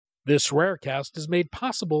This Rarecast is made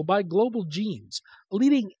possible by Global Genes, a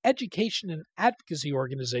leading education and advocacy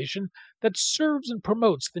organization that serves and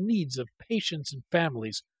promotes the needs of patients and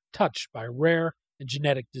families touched by rare and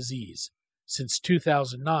genetic disease. Since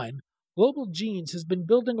 2009, Global Genes has been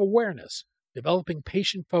building awareness, developing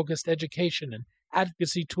patient-focused education and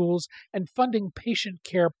advocacy tools, and funding patient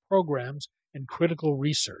care programs and critical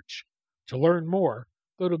research. To learn more,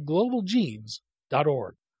 go to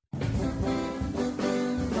globalgenes.org.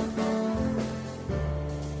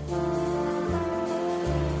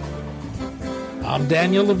 I'm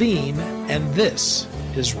Daniel Levine, and this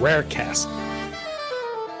is Rarecast.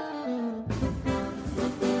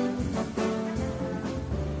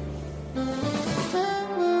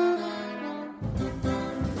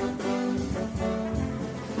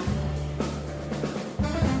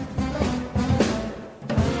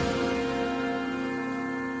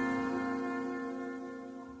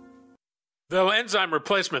 Though enzyme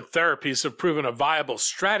replacement therapies have proven a viable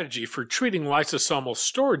strategy for treating lysosomal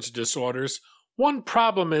storage disorders, one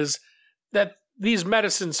problem is that these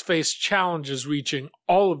medicines face challenges reaching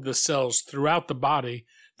all of the cells throughout the body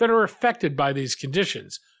that are affected by these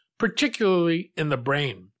conditions, particularly in the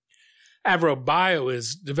brain. AvroBio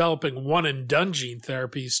is developing one-and-done gene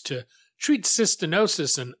therapies to treat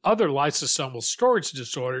cystinosis and other lysosomal storage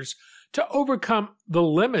disorders to overcome the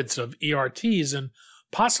limits of ERTs and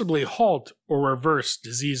possibly halt or reverse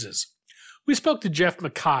diseases. We spoke to Jeff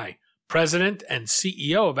MacKay, president and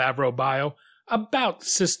CEO of AvroBio, about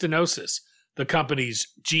cystinosis, the company's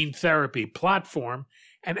gene therapy platform,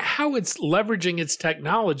 and how it's leveraging its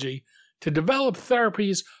technology to develop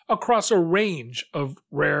therapies across a range of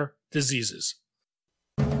rare diseases.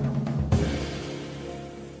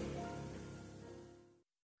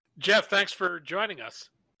 Jeff, thanks for joining us.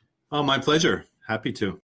 Oh, my pleasure. Happy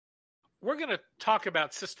to. We're going to talk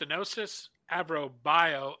about cystinosis,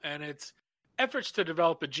 AvroBio, and its efforts to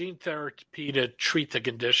develop a gene therapy to treat the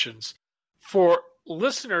conditions. For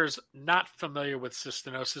listeners not familiar with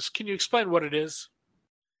cystinosis, can you explain what it is?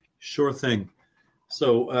 Sure thing.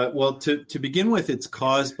 So, to begin with, it's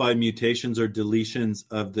caused by mutations or deletions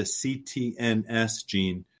of the CTNS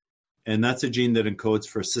gene, and that's a gene that encodes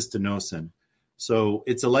for cystinosin. So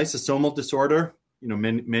it's a lysosomal disorder. You know,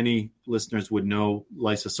 many listeners would know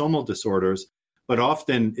lysosomal disorders, but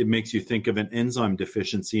often it makes you think of an enzyme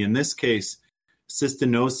deficiency. In this case,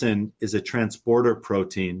 cystinosin is a transporter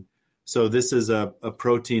protein. So this is a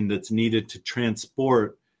protein that's needed to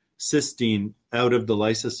transport cysteine out of the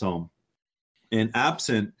lysosome. And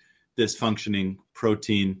absent this functioning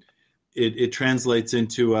protein, it translates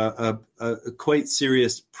into a quite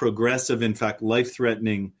serious, progressive, in fact,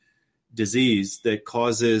 life-threatening disease that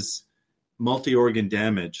causes multi-organ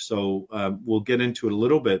damage. So we'll get into it a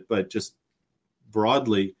little bit, but just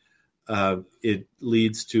broadly, it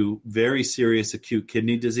leads to very serious acute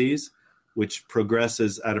kidney disease, which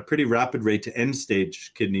progresses at a pretty rapid rate to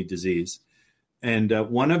end-stage kidney disease. And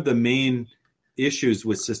one of the main issues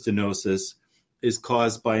with cystinosis is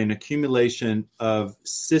caused by an accumulation of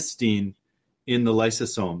cysteine in the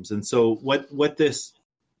lysosomes. And so what this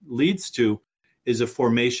leads to is a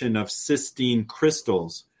formation of cysteine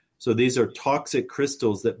crystals. So these are toxic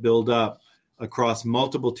crystals that build up across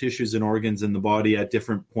multiple tissues and organs in the body at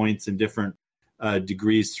different points and different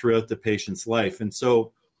degrees throughout the patient's life. And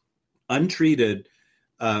so untreated,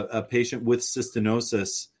 a patient with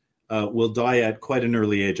cystinosis will die at quite an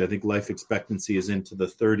early age. I think life expectancy is into the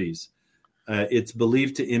 30s. It's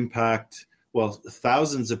believed to impact,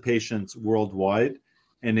 thousands of patients worldwide.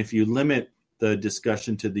 And if you limit the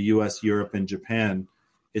discussion to the US, Europe, and Japan,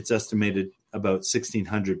 it's estimated about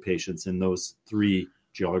 1,600 patients in those three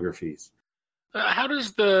geographies. How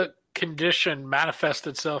does the condition manifest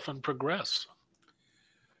itself and progress?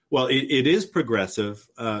 Well, it is progressive,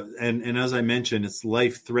 and as I mentioned, it's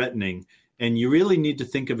life-threatening. And you really need to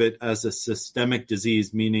think of it as a systemic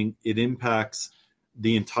disease, meaning it impacts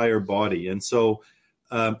the entire body. And so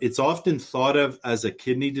it's often thought of as a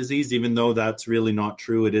kidney disease, even though that's really not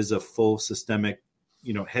true. It is a full systemic,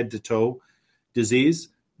 head-to-toe disease.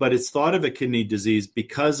 But it's thought of a kidney disease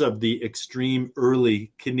because of the extreme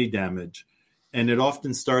early kidney damage. And it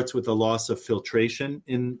often starts with a loss of filtration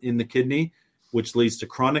in the kidney, which leads to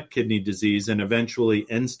chronic kidney disease and eventually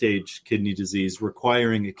end-stage kidney disease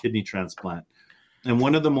requiring a kidney transplant. And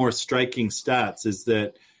one of the more striking stats is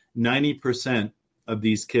that 90% of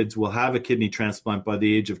these kids will have a kidney transplant by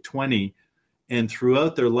the age of 20. And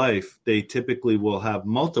throughout their life, they typically will have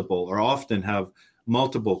multiple or often have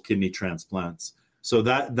multiple kidney transplants. So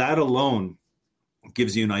that alone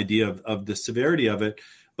gives you an idea of the severity of it.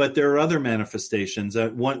 But there are other manifestations.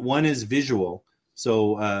 One is visual.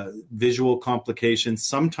 So visual complications,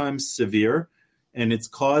 sometimes severe, and it's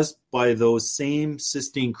caused by those same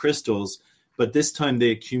cystine crystals, but this time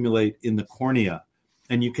they accumulate in the cornea.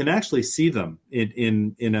 And you can actually see them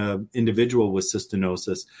in an individual with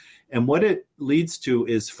cystinosis. And what it leads to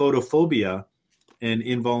is photophobia and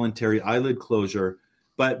involuntary eyelid closure,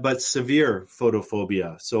 but severe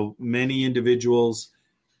photophobia. So many individuals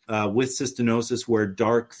with cystinosis wear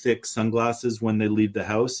dark, thick sunglasses when they leave the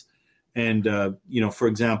house. And, for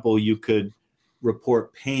example, you could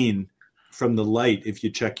report pain from the light if you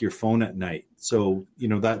check your phone at night. So,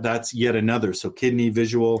 that's yet another. So kidney,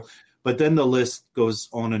 visual, but then the list goes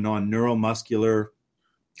on and on. Neuromuscular,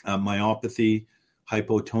 myopathy,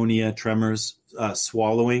 hypotonia, tremors,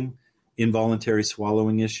 swallowing, involuntary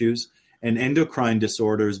swallowing issues, and endocrine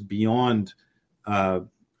disorders beyond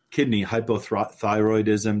kidney,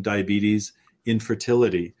 hypothyroidism, diabetes,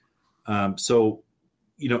 infertility.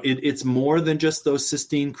 It's more than just those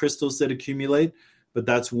cystine crystals that accumulate, but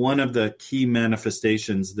that's one of the key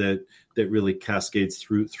manifestations that really cascades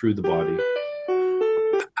through the body.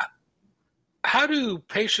 How do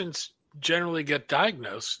patients generally get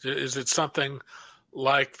diagnosed? Is it something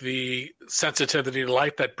like the sensitivity to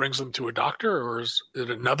light that brings them to a doctor, or is it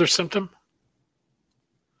another symptom?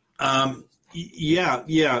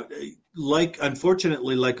 Yeah.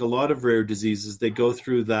 Unfortunately, like a lot of rare diseases, they go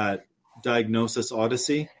through that diagnosis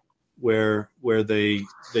odyssey where they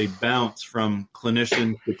bounce from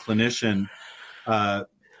clinician to clinician.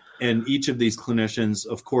 And each of these clinicians,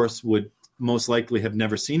 of course, would most likely have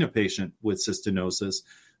never seen a patient with cystinosis.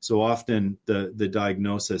 So often the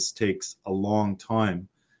diagnosis takes a long time.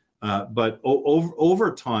 But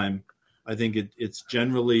over time, I think it's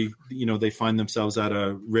generally, they find themselves at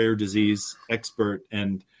a rare disease expert,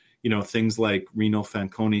 and, things like renal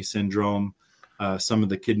Fanconi syndrome, some of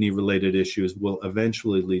the kidney-related issues will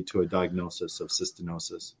eventually lead to a diagnosis of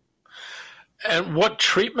cystinosis. And what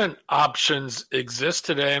treatment options exist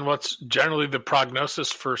today, and what's generally the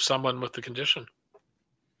prognosis for someone with the condition?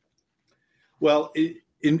 Well,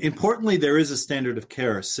 importantly, there is a standard of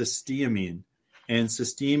care, cysteamine, and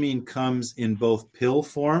cysteamine comes in both pill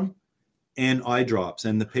form and eye drops,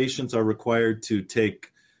 and the patients are required to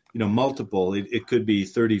take, multiple. It could be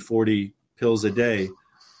 30, 40 pills a day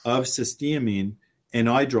of cysteamine and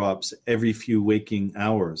eye drops every few waking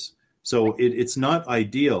hours. So it's not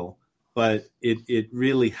ideal, but it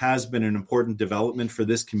really has been an important development for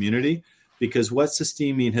this community, because what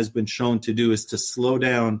cysteamine has been shown to do is to slow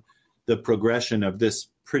down the progression of this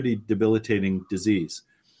pretty debilitating disease.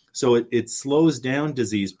 So it slows down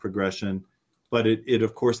disease progression, but it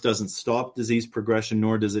of course doesn't stop disease progression,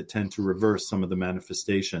 nor does it tend to reverse some of the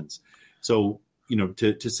manifestations. So,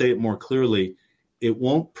 to say it more clearly, it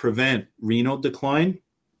won't prevent renal decline,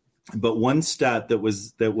 but one stat that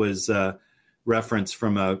was referenced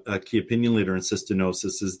from a key opinion leader in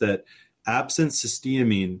cystinosis is that absent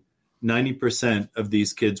cysteamine, 90% of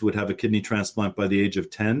these kids would have a kidney transplant by the age of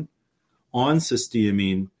 10. On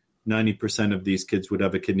cysteamine, 90% of these kids would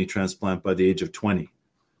have a kidney transplant by the age of 20.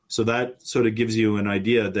 So that sort of gives you an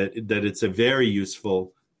idea that it's a very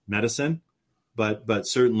useful medicine, but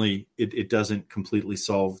certainly it doesn't completely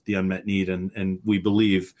solve the unmet need. And we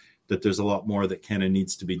believe that there's a lot more that can and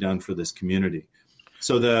needs to be done for this community.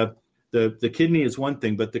 So the kidney is one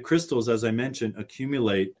thing, but the crystals, as I mentioned,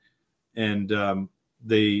 accumulate, and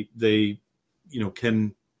they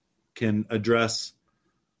can address,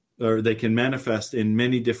 or they can manifest in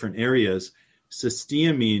many different areas.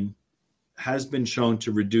 Cysteamine has been shown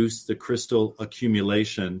to reduce the crystal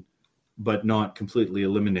accumulation, but not completely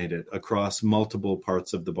eliminate it across multiple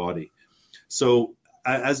parts of the body. So,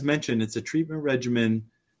 as mentioned, it's a treatment regimen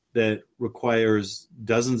that requires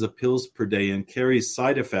dozens of pills per day and carries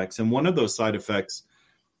side effects. And one of those side effects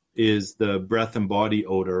is the breath and body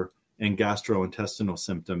odor and gastrointestinal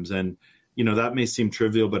symptoms. And, that may seem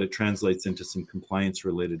trivial, but it translates into some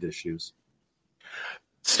compliance-related issues.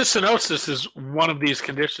 Cystinosis is one of these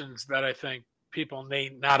conditions that I think people may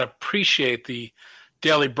not appreciate the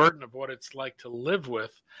daily burden of what it's like to live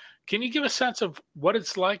with. Can you give a sense of what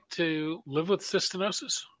it's like to live with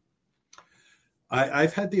cystinosis?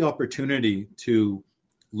 I've had the opportunity to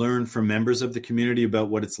learn from members of the community about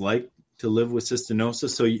what it's like to live with cystinosis.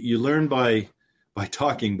 So you learn by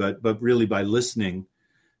talking, but really by listening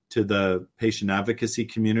to the patient advocacy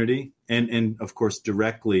community and of course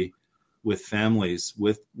directly with families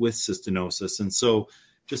with cystinosis. And so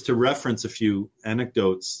just to reference a few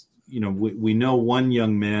anecdotes, we know one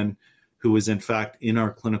young man who was in fact in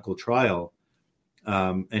our clinical trial,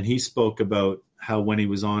 and he spoke about how when he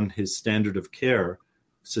was on his standard of care,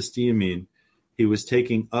 cysteamine, he was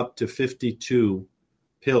taking up to 52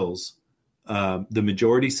 pills the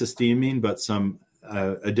majority cysteamine, but some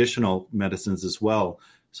additional medicines as well.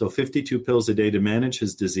 So 52 pills a day to manage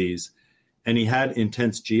his disease. And he had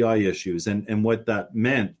intense GI issues. And what that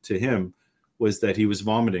meant to him was that he was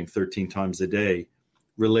vomiting 13 times a day,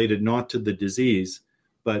 related not to the disease,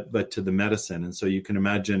 but to the medicine. And so you can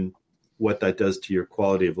imagine what that does to your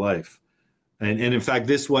quality of life. And in fact,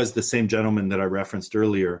 this was the same gentleman that I referenced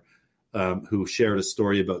earlier, who shared a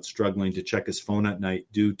story about struggling to check his phone at night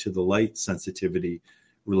due to the light sensitivity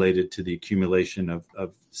related to the accumulation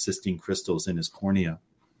of cystine crystals in his cornea.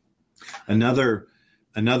 Another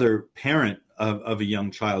parent of a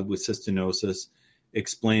young child with cystinosis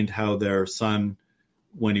explained how their son,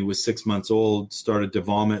 when he was 6 months old, started to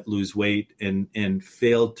vomit, lose weight, and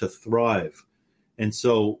failed to thrive. And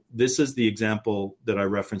so this is the example that I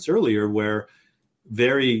referenced earlier, where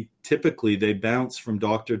very typically they bounce from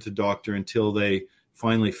doctor to doctor until they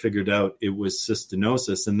finally figured out it was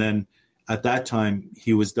cystinosis. And then at that time,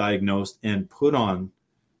 he was diagnosed and put on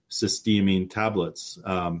cysteamine tablets.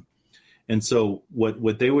 And so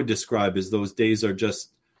what they would describe is those days are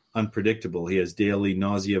just unpredictable. He has daily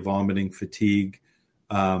nausea, vomiting, fatigue.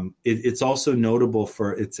 It's also notable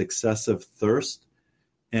for its excessive thirst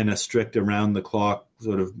and a strict around-the-clock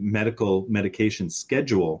sort of medication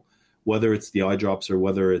schedule, whether it's the eye drops or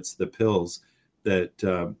whether it's the pills,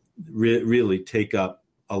 that really take up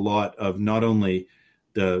a lot of not only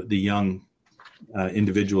the young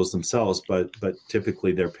individuals themselves, but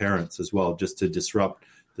typically their parents as well, just to disrupt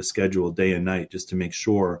the schedule day and night, just to make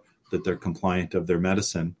sure that they're compliant of their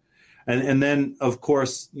medicine. And then, of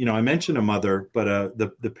course, I mentioned a mother, but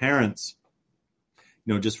the parents,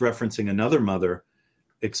 just referencing another mother,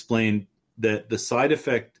 explained that the side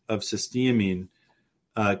effect of cysteamine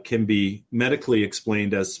can be medically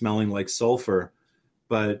explained as smelling like sulfur,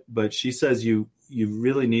 but she says you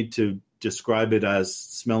really need to describe it as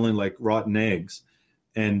smelling like rotten eggs,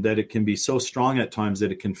 and that it can be so strong at times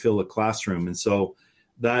that it can fill a classroom. And so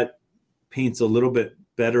that paints a little bit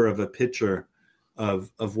better of a picture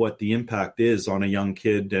of what the impact is on a young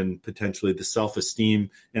kid, and potentially the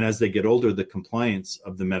self-esteem, and as they get older, the compliance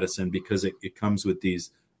of the medicine, because it comes with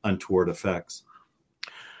these untoward effects.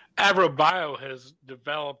 AVROBIO has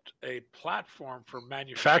developed a platform for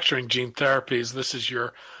manufacturing gene therapies. This is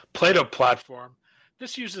your Plato platform.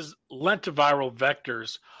 This uses lentiviral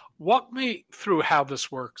vectors. Walk me through how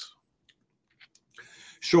this works.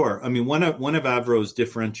 Sure. I mean, one of Avro's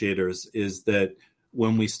differentiators is that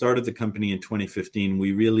when we started the company in 2015,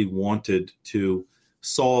 we really wanted to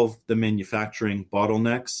solve the manufacturing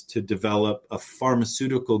bottlenecks to develop a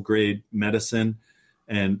pharmaceutical grade medicine,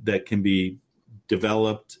 and that can be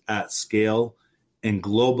developed at scale and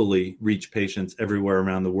globally reach patients everywhere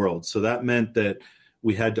around the world. So that meant that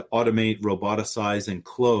we had to automate, roboticize, and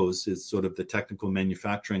close, is sort of the technical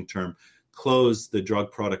manufacturing term, close the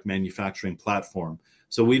drug product manufacturing platform.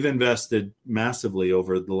 So we've invested massively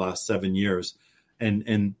over the last 7 years.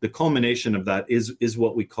 And the culmination of that is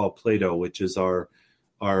what we call Plato, which is our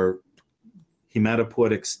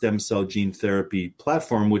hematopoietic stem cell gene therapy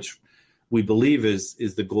platform, which we believe is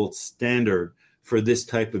the gold standard for this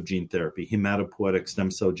type of gene therapy, hematopoietic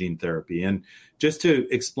stem cell gene therapy. And just to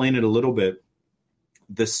explain it a little bit,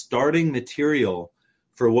 the starting material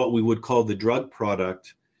for what we would call the drug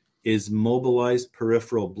product is mobilized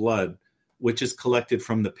peripheral blood, which is collected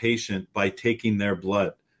from the patient by taking their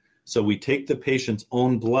blood. So we take the patient's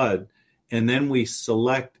own blood, and then we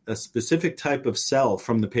select a specific type of cell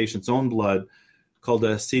from the patient's own blood called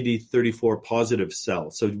a CD34 positive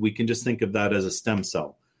cell. So we can just think of that as a stem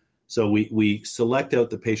cell. So we select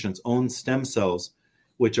out the patient's own stem cells,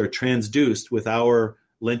 which are transduced with our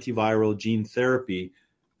lentiviral gene therapy.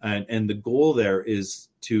 And the goal there is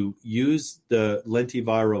to use the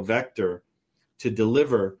lentiviral vector to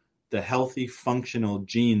deliver the healthy functional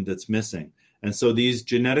gene that's missing. And so these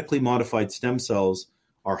genetically modified stem cells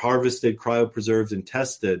are harvested, cryopreserved, and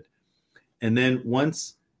tested. And then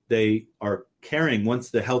once they are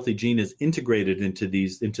once the healthy gene is integrated into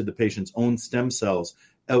the patient's own stem cells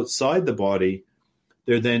outside the body,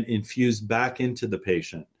 they're then infused back into the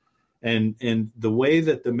patient. And the way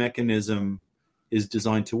that the mechanism is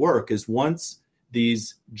designed to work is once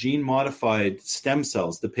these gene-modified stem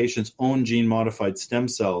cells, the patient's own gene-modified stem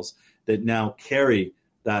cells that now carry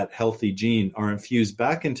that healthy gene, are infused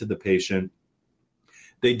back into the patient,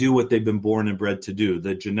 they do what they've been born and bred to do.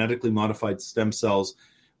 The genetically modified stem cells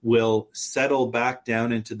will settle back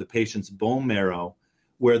down into the patient's bone marrow,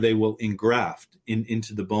 where they will engraft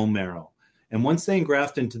into the bone marrow. And once they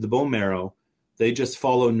engraft into the bone marrow, they just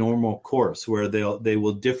follow normal course, where they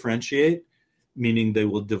will differentiate, meaning they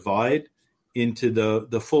will divide into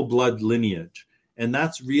the full blood lineage. And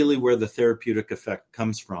that's really where the therapeutic effect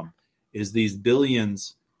comes from, is these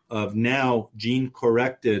billions of now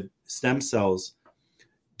gene-corrected stem cells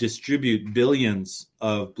distribute billions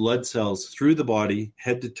of blood cells through the body,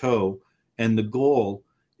 head to toe, and the goal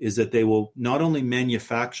is that they will not only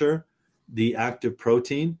manufacture the active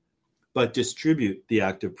protein, but distribute the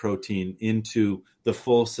active protein into the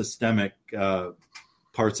full systemic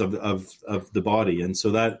parts of the body. And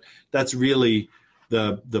so that's really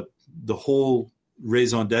the whole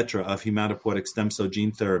raison d'etre of hematopoietic stem cell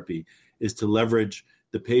gene therapy, is to leverage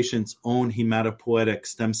the patient's own hematopoietic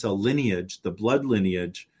stem cell lineage, the blood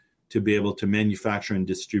lineage, to be able to manufacture and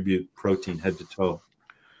distribute protein head to toe.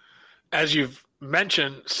 As you've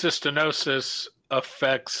mentioned, cystinosis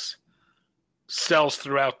affects cells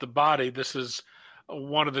throughout the body. This is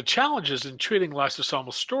one of the challenges in treating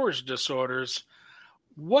lysosomal storage disorders.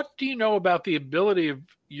 What do you know about the ability of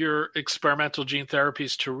your experimental gene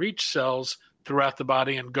therapies to reach cells throughout the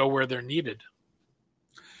body and go where they're needed?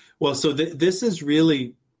 Well, so this is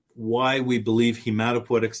really why we believe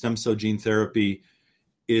hematopoietic stem cell gene therapy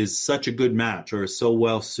is such a good match, or is so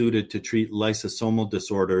well suited to treat lysosomal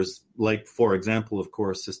disorders, like, for example, of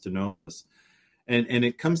course, cystinosis. And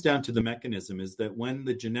it comes down to the mechanism, is that when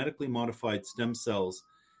the genetically modified stem cells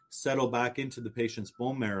settle back into the patient's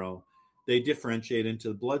bone marrow, they differentiate into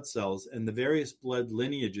the blood cells, and the various blood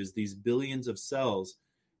lineages, these billions of cells,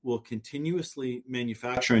 will continuously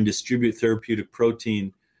manufacture and distribute therapeutic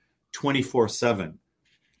protein 24/7.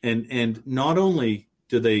 And not only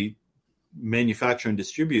do they manufacture and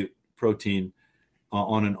distribute protein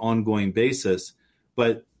on an ongoing basis,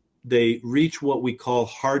 but they reach what we call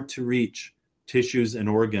hard to reach tissues and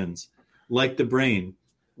organs, like the brain,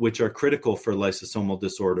 which are critical for lysosomal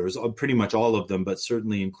disorders, pretty much all of them, but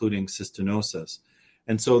certainly including cystinosis.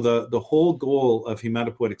 And so the whole goal of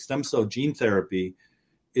hematopoietic stem cell gene therapy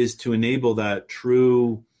is to enable that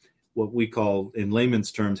true, what we call in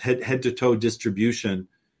layman's terms, head to toe distribution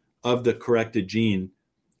of the corrected gene,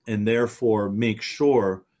 and therefore make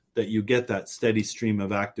sure that you get that steady stream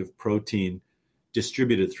of active protein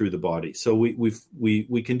distributed through the body. So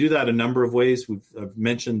we can do that a number of ways. I've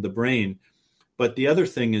mentioned the brain, but the other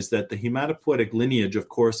thing is that the hematopoietic lineage, of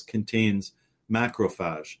course, contains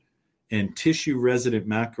macrophage, and tissue-resident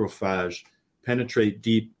macrophage penetrate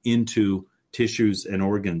deep into tissues and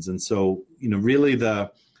organs. And so, really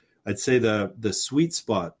I'd say the sweet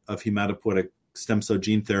spot of hematopoietic stem cell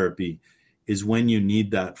gene therapy is when you need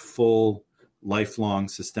that full, lifelong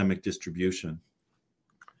systemic distribution.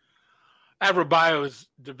 AVROBIO is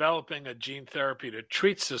developing a gene therapy to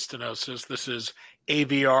treat cystinosis. This is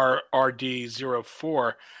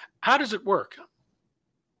AVR-RD04. How does it work?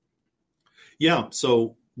 Yeah,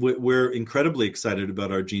 so we're incredibly excited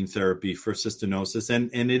about our gene therapy for cystinosis.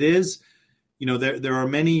 And it is, there are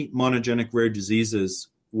many monogenic rare diseases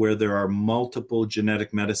where there are multiple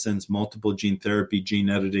genetic medicines, multiple gene therapy, gene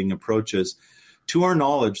editing approaches. To our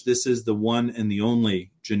knowledge, this is the one and the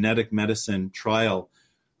only genetic medicine trial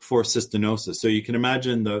for cystinosis. So you can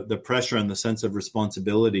imagine the pressure and the sense of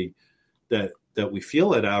responsibility that we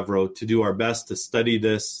feel at AVRO to do our best to study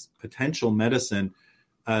this potential medicine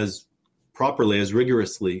as properly, as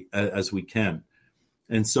rigorously as we can.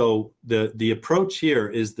 And so the approach here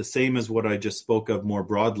is the same as what I just spoke of more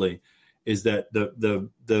broadly, is that the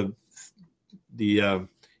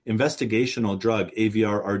investigational drug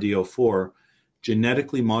AVR-RD04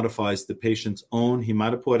 genetically modifies the patient's own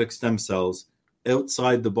hematopoietic stem cells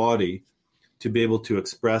outside the body to be able to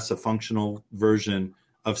express a functional version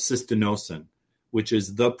of cystinosin, which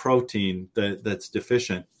is the protein that's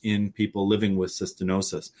deficient in people living with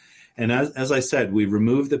cystinosis. And as I said, we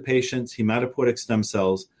remove the patient's hematopoietic stem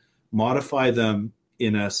cells, modify them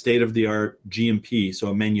in a state-of-the-art GMP, so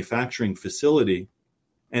a manufacturing facility,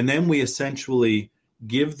 and then we essentially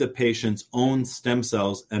give the patient's own stem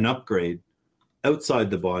cells an upgrade outside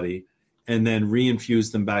the body and then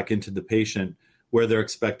reinfuse them back into the patient where they're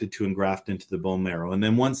expected to engraft into the bone marrow. And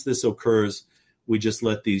then once this occurs, we just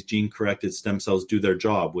let these gene-corrected stem cells do their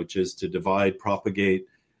job, which is to divide, propagate,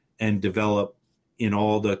 and develop in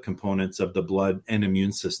all the components of the blood and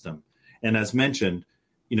immune system. And as mentioned,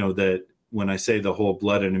 that when I say the whole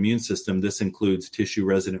blood and immune system, this includes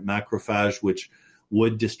tissue-resident macrophage, which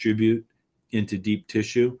would distribute into deep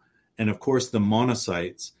tissue, and of course the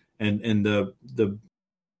monocytes. And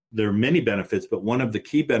there are many benefits, but one of the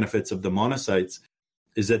key benefits of the monocytes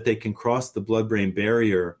is that they can cross the blood-brain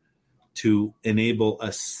barrier to enable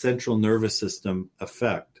a central nervous system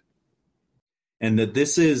effect. And that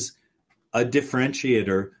this is a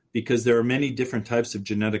differentiator because there are many different types of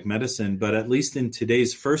genetic medicine, but at least in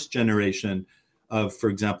today's first generation of, for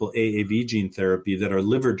example, AAV gene therapy that are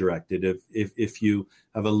liver-directed. If you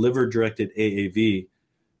have a liver-directed AAV,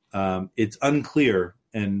 it's unclear,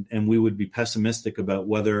 and we would be pessimistic about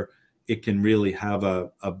whether it can really have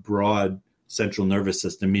a broad central nervous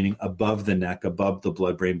system, meaning above the neck, above the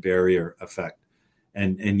blood-brain barrier effect.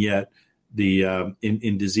 And yet,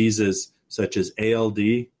 in diseases such as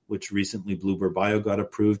ALD, which recently Bluebird Bio got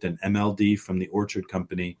approved, and MLD from the Orchard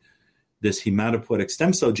Company, this hematopoietic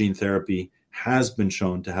stem cell gene therapy has been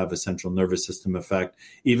shown to have a central nervous system effect,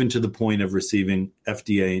 even to the point of receiving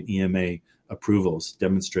FDA and EMA approvals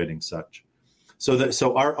demonstrating such.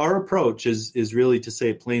 So our approach is really, to say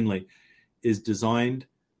it plainly, is designed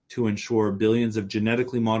to ensure billions of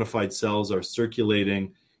genetically modified cells are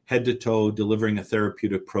circulating head to toe, delivering a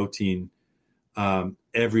therapeutic protein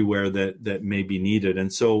everywhere that may be needed.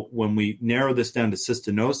 And so when we narrow this down to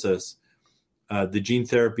cystinosis, the gene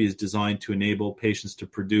therapy is designed to enable patients to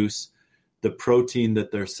produce the protein that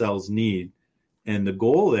their cells need. And the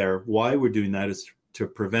goal there, why we're doing that, is to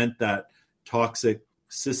prevent that toxic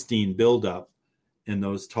cysteine buildup and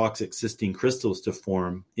those toxic cysteine crystals to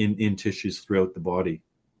form in tissues throughout the body.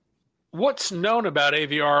 What's known about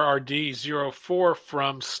AVR-RD-04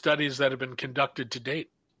 from studies that have been conducted to date?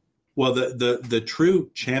 Well, the true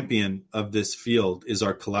champion of this field is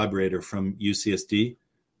our collaborator from UCSD,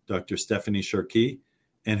 Dr. Stephanie Cherqui,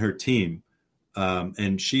 and her team.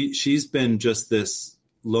 And she's been just this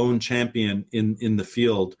lone champion in the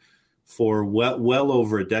field for well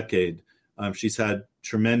over a decade. She's had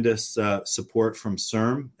tremendous support from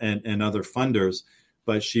CIRM and other funders,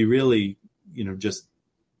 but she really, just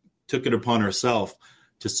took it upon herself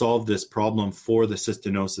to solve this problem for the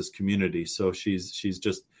cystinosis community. So she's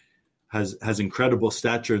just has incredible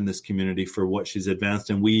stature in this community for what she's advanced,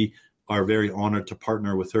 and we are very honored to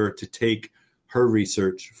partner with her to take her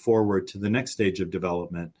research forward to the next stage of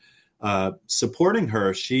development. Supporting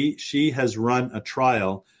her, she has run a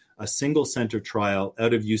trial, a single center trial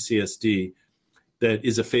out of UCSD that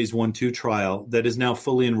is a phase 1/2 trial that is now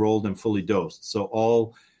fully enrolled and fully dosed. So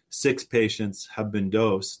all 6 patients have been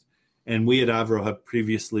dosed, and we at Avro have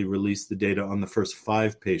previously released the data on the first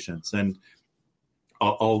 5 patients. And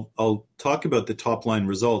I'll talk about the top line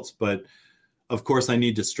results, but of course I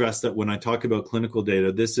need to stress that when I talk about clinical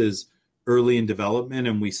data, this is early in development,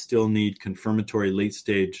 and we still need confirmatory late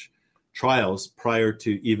stage trials prior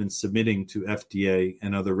to even submitting to FDA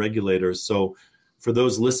and other regulators. So for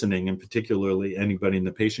those listening, and particularly anybody in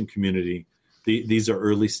the patient community, these are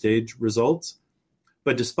early stage results.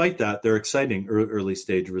 But despite that, they're exciting early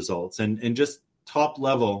stage results. And just top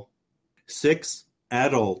level, 6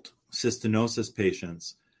 adult cystinosis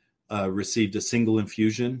patients received a single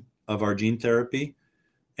infusion of our gene therapy.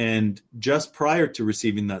 And just prior to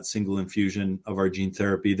receiving that single infusion of our gene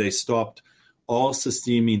therapy, they stopped all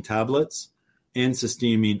cysteamine tablets and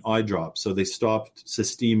cysteamine eye drops. So they stopped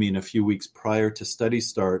cysteamine a few weeks prior to study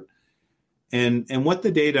start. And what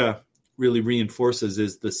the data really reinforces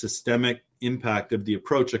is the systemic impact of the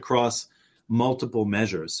approach across multiple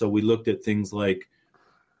measures. So we looked at things like,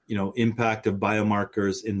 impact of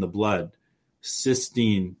biomarkers in the blood,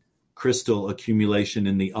 cysteine crystal accumulation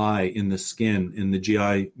in the eye, in the skin, in the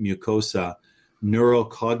GI mucosa,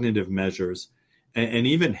 neurocognitive measures, and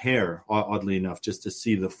even hair, oddly enough, just to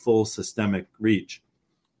see the full systemic reach.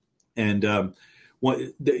 And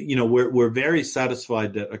we're very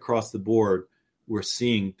satisfied that across the board we're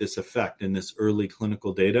seeing this effect in this early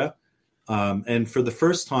clinical data. And for the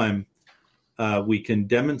first time, we can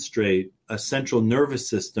demonstrate a central nervous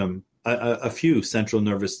system, a few central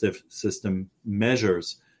nervous system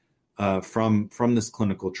measures from this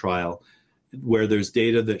clinical trial, where there's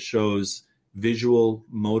data that shows visual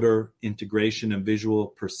motor integration and visual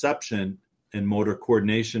perception and motor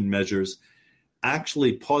coordination measures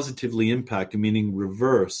actually positively impact, meaning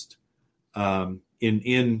reversed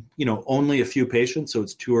in only a few patients, so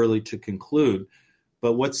it's too early to conclude.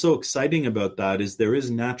 But what's so exciting about that is there is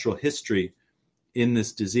natural history in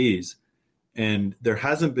this disease, and there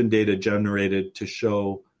hasn't been data generated to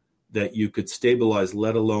show that you could stabilize,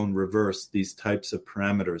 let alone reverse, these types of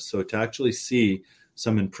parameters. So to actually see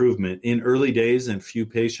some improvement in early days and few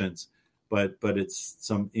patients, but it's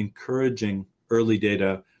some encouraging early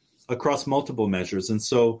data across multiple measures. And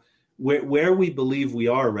so where we believe we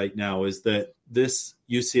are right now is that this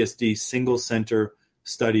UCSD single center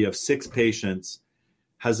study of 6 patients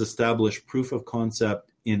has established proof of concept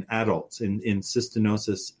in adults, in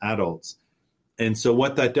cystinosis adults. And so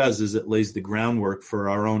what that does is it lays the groundwork for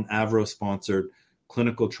our own Avro-sponsored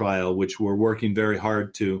clinical trial, which we're working very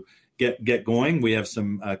hard to get going. We have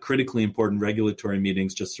some critically important regulatory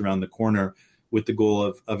meetings just around the corner with the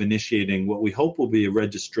goal of initiating what we hope will be a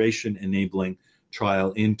registration-enabling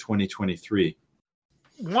trial in 2023.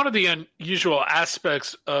 One of the unusual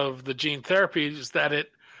aspects of the gene therapy is that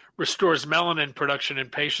it restores melanin production in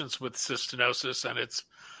patients with cystinosis, and it's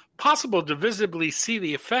possible to visibly see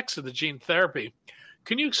the effects of the gene therapy.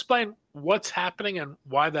 Can you explain what's happening and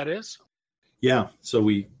why that is? Yeah, so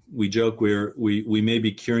we joke we may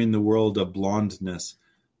be curing the world of blondness,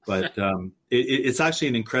 but it's actually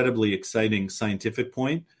an incredibly exciting scientific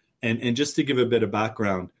point. And just to give a bit of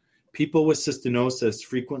background, people with cystinosis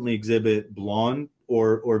frequently exhibit blonde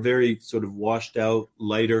or very sort of washed out,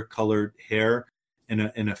 lighter colored hair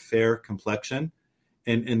and a fair complexion.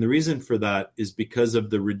 And the reason for that is because of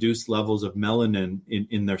the reduced levels of melanin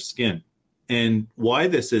in their skin. And why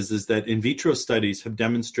this is that in vitro studies have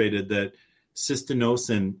demonstrated that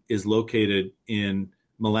cystinosin is located in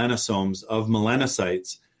melanosomes of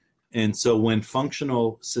melanocytes. And so when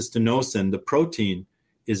functional cystinosin, the protein,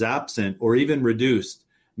 is absent or even reduced,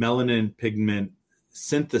 melanin pigment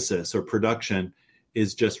synthesis or production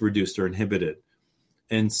is just reduced or inhibited.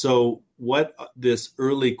 And so what this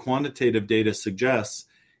early quantitative data suggests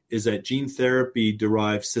is that gene therapy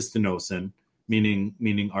derived cystinosin,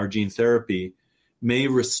 meaning our gene therapy, may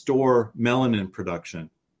restore melanin production.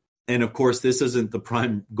 And of course, this isn't the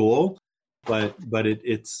prime goal, but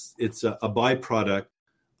it's a byproduct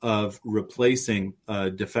of replacing a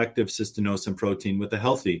defective cystinosin protein with a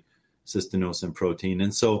healthy cystinosin protein.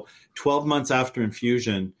 And so 12 months after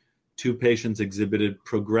infusion, 2 patients exhibited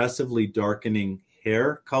progressively darkening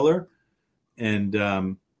hair color. And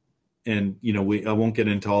I won't get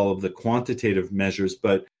into all of the quantitative measures,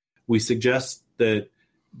 but we suggest that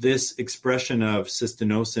this expression of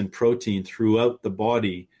cystinosin protein throughout the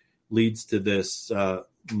body leads to this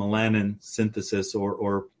melanin synthesis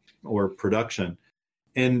or production.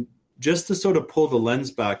 And just to sort of pull the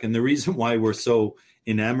lens back, and the reason why we're so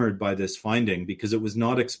enamored by this finding, because it was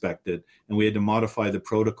not expected, and we had to modify the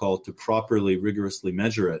protocol to properly, rigorously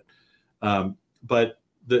measure it. But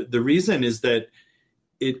the reason is that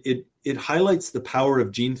it highlights the power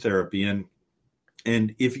of gene therapy.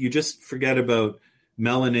 And if you just forget about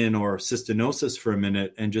melanin or cystinosis for a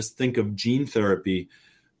minute and just think of gene therapy,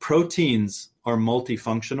 proteins are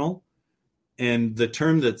multifunctional. And the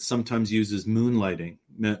term that's sometimes used is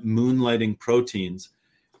moonlighting proteins.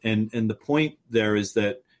 And the point there is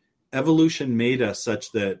that evolution made us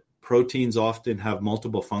such that proteins often have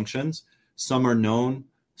multiple functions. Some are known,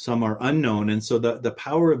 some are unknown. And so the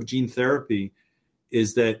power of gene therapy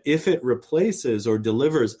is that if it replaces or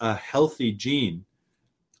delivers a healthy gene,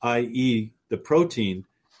 i.e. the protein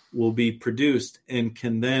will be produced and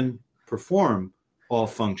can then perform all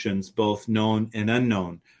functions, both known and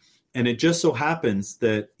unknown. And it just so happens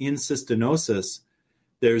that in cystinosis,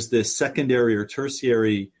 there's this secondary or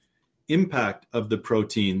tertiary impact of the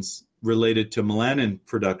proteins related to melanin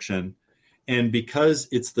production. And because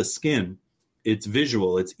it's the skin, it's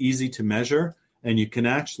visual, it's easy to measure, and you can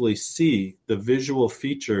actually see the visual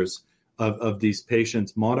features of these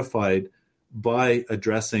patients modified by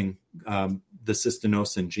addressing the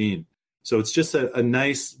cystinosin gene. So it's just a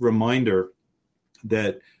nice reminder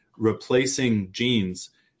that replacing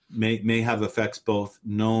genes may have effects both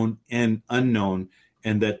known and unknown,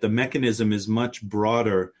 and that the mechanism is much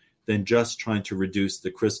broader than just trying to reduce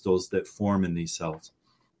the crystals that form in these cells.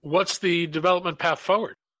 What's the development path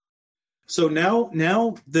forward? So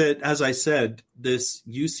now that, as I said, this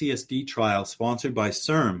UCSD trial sponsored by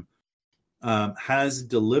CIRM has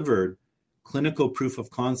delivered clinical proof of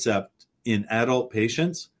concept in adult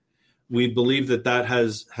patients, we believe that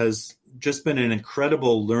has just been an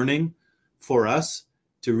incredible learning for us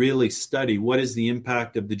to really study what is the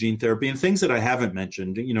impact of the gene therapy and things that I haven't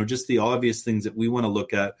mentioned, just the obvious things that we want to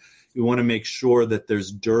look at. We want to make sure that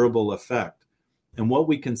there's durable effect. And what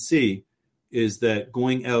we can see is that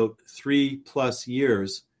going out 3+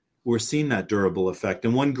 years, we're seeing that durable effect.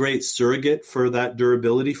 And one great surrogate for that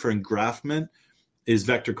durability, for engraftment, is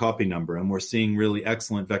vector copy number. And we're seeing really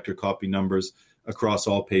excellent vector copy numbers across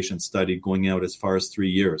all patients studied going out as far as 3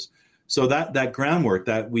 years. So that groundwork,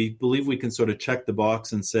 that we believe we can sort of check the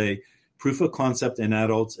box and say proof of concept in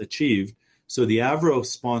adults achieved. So the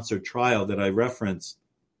AVRO-sponsored trial that I referenced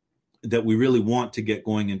that we really want to get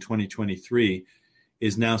going in 2023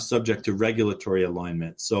 is now subject to regulatory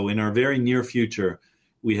alignment. So in our very near future,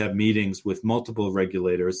 we have meetings with multiple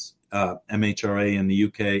regulators, MHRA in the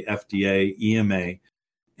UK, FDA, EMA.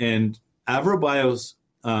 And AVROBIO's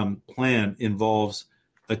plan involves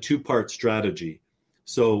a 2-part strategy.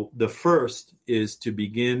 So the first is to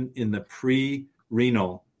begin in the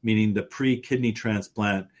pre-renal, meaning the pre-kidney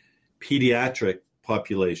transplant pediatric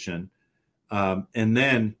population, and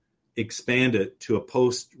then expand it to a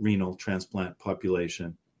post-renal transplant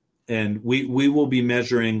population. And we will be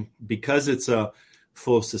measuring, because it's a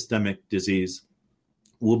full systemic disease,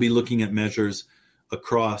 we'll be looking at measures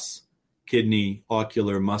across kidney,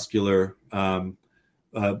 ocular, muscular,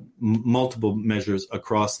 multiple measures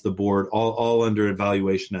across the board, all under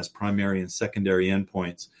evaluation as primary and secondary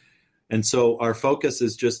endpoints. And so our focus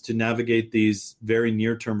is just to navigate these very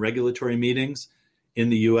near-term regulatory meetings in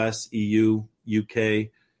the US, EU, UK,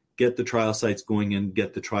 get the trial sites going and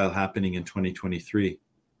get the trial happening in 2023.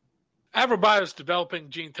 AVROBIO is developing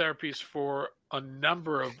gene therapies for a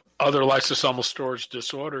number of other lysosomal storage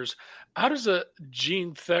disorders. How does a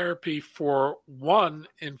gene therapy for one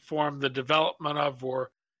inform the development of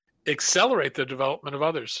or accelerate the development of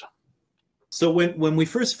others? So when we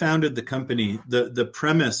first founded the company, the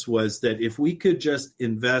premise was that if we could just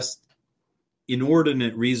invest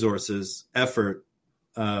inordinate resources, effort,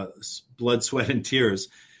 blood, sweat, and tears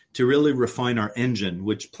to really refine our engine,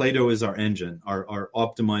 which Plato is our engine, our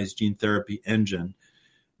optimized gene therapy engine,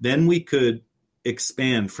 then we could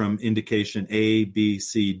expand from indication A, B,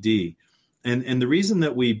 C, D. And the reason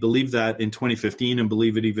that we believe that in 2015 and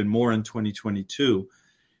believe it even more in 2022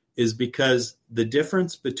 is because the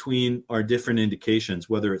difference between our different indications,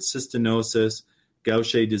 whether it's cystinosis,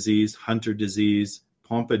 Gaucher disease, Hunter disease,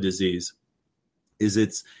 Pompe disease, is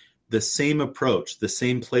it's the same approach, the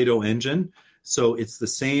same Plato engine. So it's the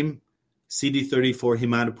same CD34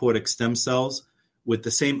 hematopoietic stem cells with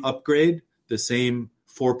the same upgrade, the same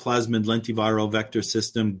 4 plasmid lentiviral vector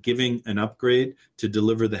system giving an upgrade to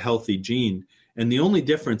deliver the healthy gene. And the only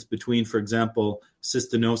difference between, for example,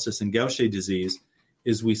 cystinosis and Gaucher disease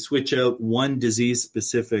is we switch out one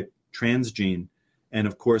disease-specific transgene. And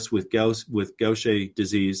of course, with Gaucher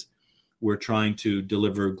disease, we're trying to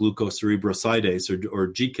deliver glucocerebrosidase or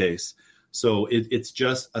GCase. So it's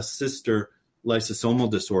just a sister lysosomal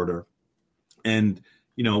disorder. And,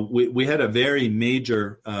 you know, we had a very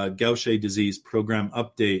major Gaucher disease program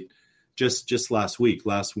update just last week,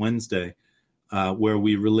 last Wednesday, where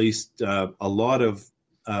we released a lot of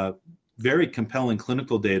very compelling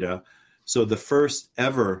clinical data. So the first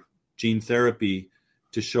ever gene therapy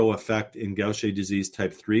to show effect in Gaucher disease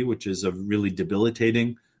type 3, which is a really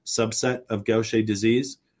debilitating subset of Gaucher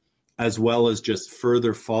disease, as well as just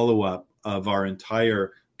further follow-up of our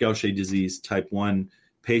entire Gaucher disease type 1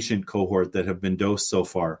 patient cohort that have been dosed so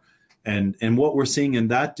far. And what we're seeing in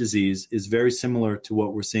that disease is very similar to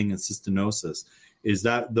what we're seeing in cystinosis, is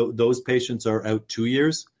that those patients are out 2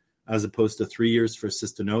 years as opposed to 3 years for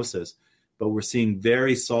cystinosis. But we're seeing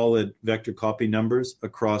very solid vector copy numbers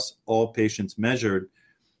across all patients measured.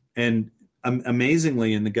 And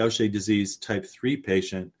amazingly, in the Gaucher disease type 3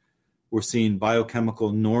 patient, we're seeing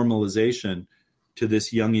biochemical normalization to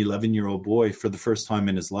this young 11-year-old boy for the first time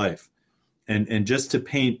in his life. And just to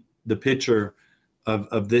paint the picture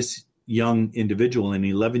of this young individual, an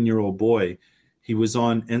 11-year-old boy, he was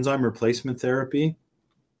on enzyme replacement therapy.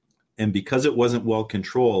 And because it wasn't well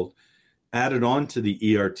controlled, added on to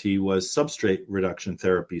the ERT was substrate reduction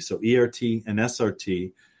therapy. So ERT and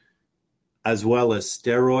SRT, as well as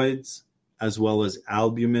steroids, as well as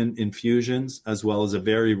albumin infusions, as well as a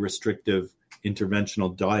very restrictive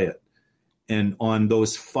interventional diet. And on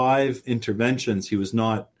those 5 interventions, he was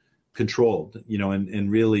not controlled, you know, and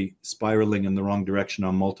really spiraling in the wrong direction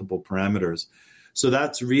on multiple parameters. So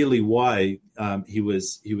that's really why he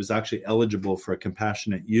was actually eligible for a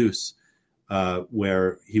compassionate use,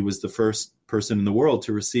 where he was the first person in the world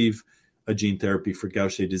to receive a gene therapy for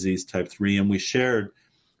Gaucher disease type 3. And we shared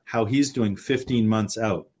how he's doing 15 months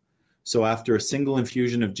out. So after a single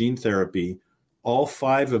infusion of gene therapy, all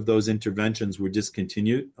 5 of those interventions were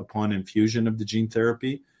discontinued upon infusion of the gene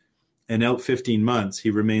therapy. And out 15 months, he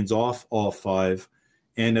remains off all 5.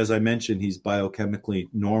 And as I mentioned, he's biochemically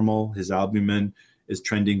normal. His albumin is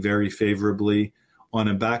trending very favorably on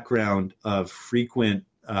a background of frequent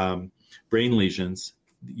brain lesions.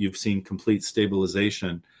 You've seen complete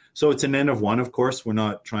stabilization. So it's an N of 1, of course. We're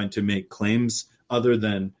not trying to make claims other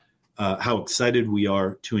than how excited we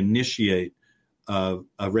are to initiate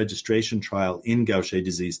a registration trial in Gaucher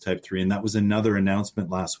disease type 3. And that was another announcement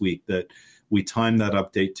last week, that we timed that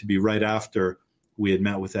update to be right after we had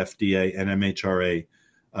met with FDA and MHRA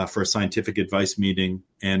for a scientific advice meeting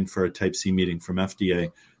and for a type C meeting from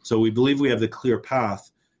FDA. So we believe we have the clear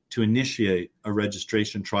path to initiate a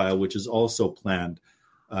registration trial, which is also planned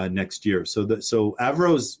next year. So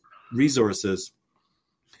Avro's resources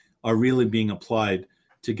are really being applied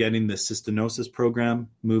to getting the cystinosis program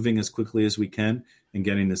moving as quickly as we can and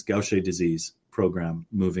getting this Gaucher disease program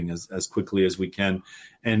moving as quickly as we can.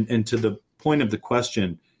 And to the point of the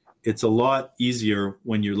question, it's a lot easier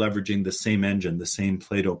when you're leveraging the same engine, the same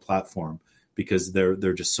Plato platform, because there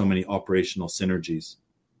are just so many operational synergies.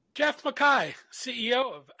 Jeff Mackay,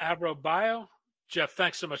 CEO of AVROBIO. Jeff,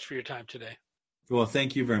 thanks so much for your time today. Well,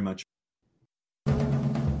 thank you very much.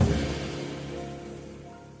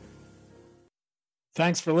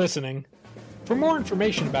 Thanks for listening. For more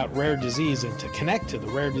information about rare disease and to connect to the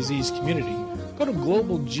rare disease community, go to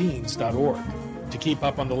globalgenes.org. To keep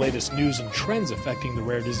up on the latest news and trends affecting the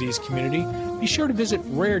rare disease community, be sure to visit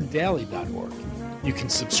raredaily.org. You can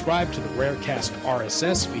subscribe to the Rarecast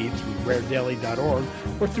RSS feed through raredaily.org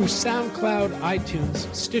or through SoundCloud, iTunes,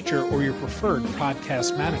 Stitcher, or your preferred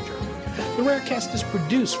podcast manager. The Rarecast is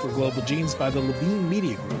produced for Global Genes by the Levine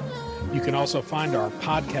Media Group. You can also find our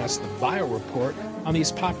podcast, The Bio Report, on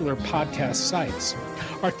these popular podcast sites.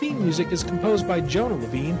 Our theme music is composed by Jonah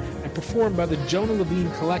Levine and performed by the Jonah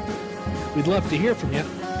Levine Collective. We'd love to hear from you.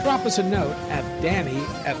 Drop us a note at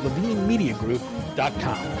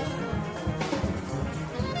danny@levinemediagroup.com.